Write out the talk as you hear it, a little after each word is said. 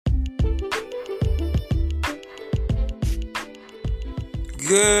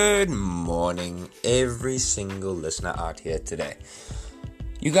Good morning, every single listener out here today.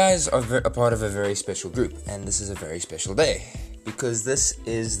 You guys are a part of a very special group, and this is a very special day because this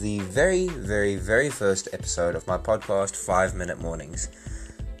is the very, very, very first episode of my podcast, 5 Minute Mornings.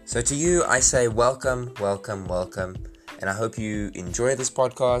 So to you, I say welcome, and I hope you enjoy this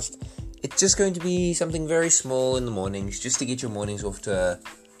podcast. It's just going to be something very small in the mornings, just to get your mornings off to,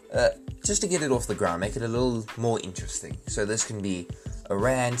 just to get it off the ground, make it a little more interesting. So this can be a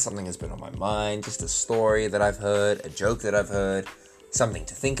rant, something that's been on my mind, just a story that I've heard, a joke that I've heard, something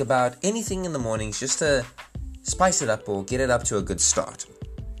to think about, anything in the mornings just to spice it up or get it up to a good start.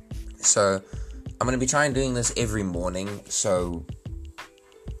 So I'm going to be trying doing this every morning so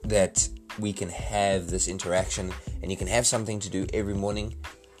that we can have this interaction and you can have something to do every morning.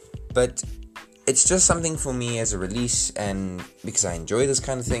 But it's just something for me as a release, and because I enjoy this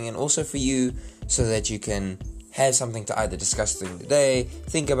kind of thing, and also for you so that you can have something to either discuss during the day,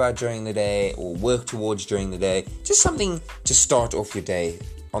 think about during the day, or work towards during the day. Just something to start off your day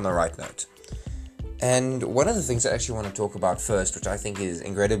on the right note. And one of the things I actually want to talk about first, which I think is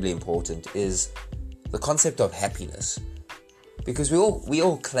incredibly important, is the concept of happiness. Because we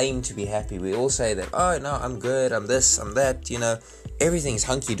all claim to be happy. We all say that, oh no, I'm good, I'm this, I'm that, everything's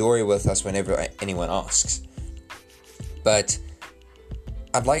hunky-dory with us whenever anyone asks. But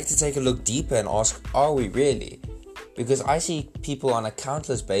I'd like to take a look deeper and ask, are we really? Because I see people on a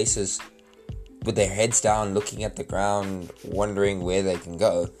countless basis with their heads down, looking at the ground, wondering where they can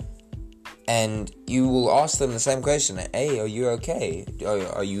go. And you will ask them the same question, hey, are you okay?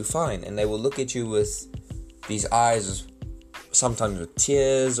 Are you fine? And they will look at you with these eyes, sometimes with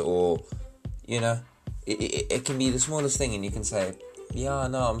tears, or, it can be the smallest thing, and you can say, yeah,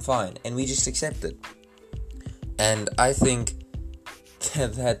 no, I'm fine. And we just accept it. And I think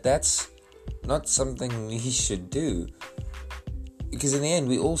that's not something we should do, because in the end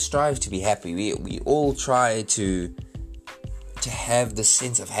we all strive to be happy. We all try to have this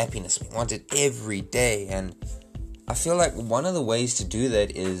sense of happiness. We want it every day, and I feel like one of the ways to do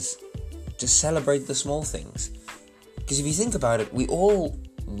that is to celebrate the small things. Because if you think about it, we all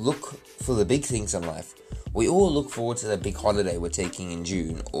look for the big things in life. We all look forward to that big holiday we're taking in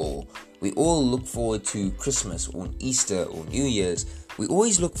June, or we all look forward to Christmas or Easter or New Year's. We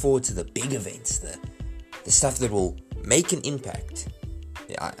always look forward to the big events, the stuff that will make an impact,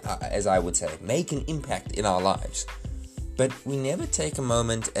 as I would say, make an impact in our lives. But we never take a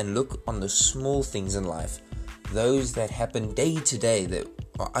moment and look on the small things in life, those that happen day to day that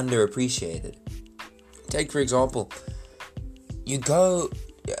are underappreciated. Take, for example,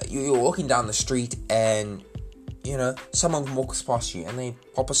 you're walking down the street and, someone walks past you and they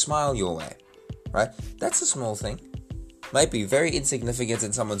pop a smile your way, right? That's a small thing. Might be very insignificant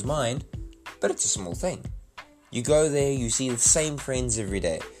in someone's mind, but it's a small thing. You go there, you see the same friends every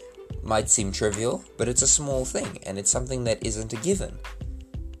day. Might seem trivial, but it's a small thing, and it's something that isn't a given.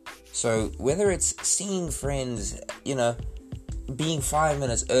 So whether it's seeing friends, being 5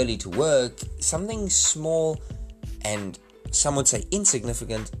 minutes early to work, something small and some would say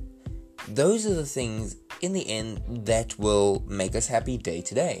insignificant, those are the things in the end that will make us happy day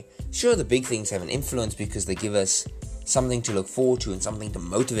to day. Sure, the big things have an influence because they give us something to look forward to and something to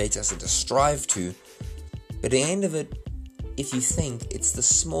motivate us and to strive to. But at the end of it, if you think, it's the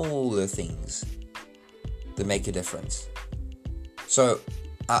smaller things that make a difference. So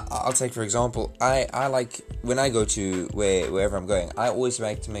I'll take, for example, I like, when I go to wherever I'm going, I always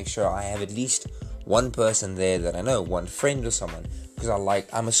like to make sure I have at least one person there that I know, one friend or someone, because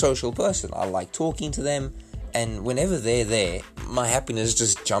I'm a social person. I like talking to them, and whenever they're there, my happiness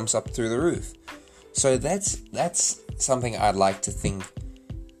just jumps up through the roof. So that's something I'd like to think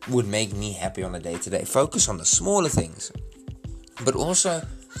would make me happy on a day-to-day. Focus on the smaller things, but also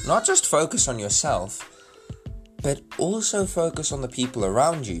not just focus on yourself, but also focus on the people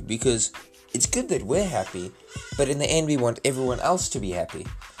around you, because it's good that we're happy, but in the end we want everyone else to be happy.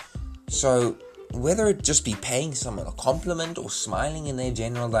 So whether it just be paying someone a compliment or smiling in their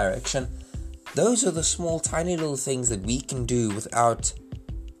general direction, those are the small tiny little things that we can do without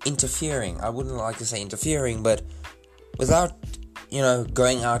interfering. I wouldn't like to say interfering, but without,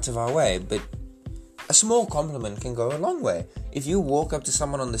 going out of our way. But a small compliment can go a long way. If you walk up to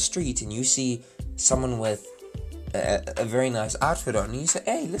someone on the street and you see someone with a very nice outfit on, and you say,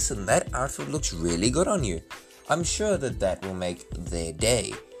 hey, listen, that outfit looks really good on you, I'm sure that will make their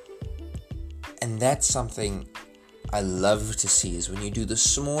day. And that's something I love to see, is when you do the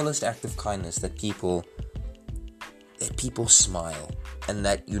smallest act of kindness that people smile and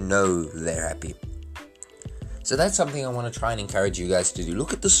that they're happy. So that's something I want to try and encourage you guys to do.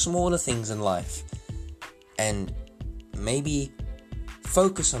 Look at the smaller things in life and maybe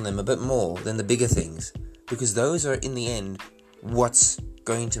focus on them a bit more than the bigger things, because those are in the end what's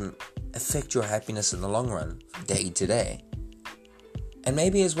going to affect your happiness in the long run, day to day. And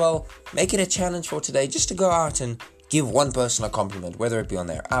maybe as well, make it a challenge for today just to go out and give one person a compliment, whether it be on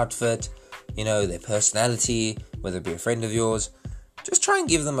their outfit, their personality, whether it be a friend of yours. Just try and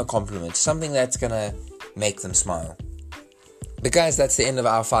give them a compliment, something that's going to make them smile. But guys, that's the end of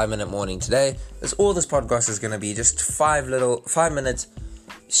our 5-minute morning today. That's all this podcast is going to be, just 5-minute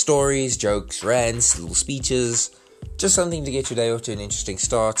stories, jokes, rants, little speeches, just something to get your day off to an interesting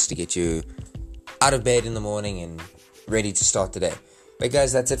start, to get you out of bed in the morning and ready to start the day. But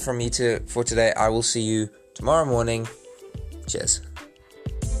guys, that's it from me for today. I will see you tomorrow morning. Cheers.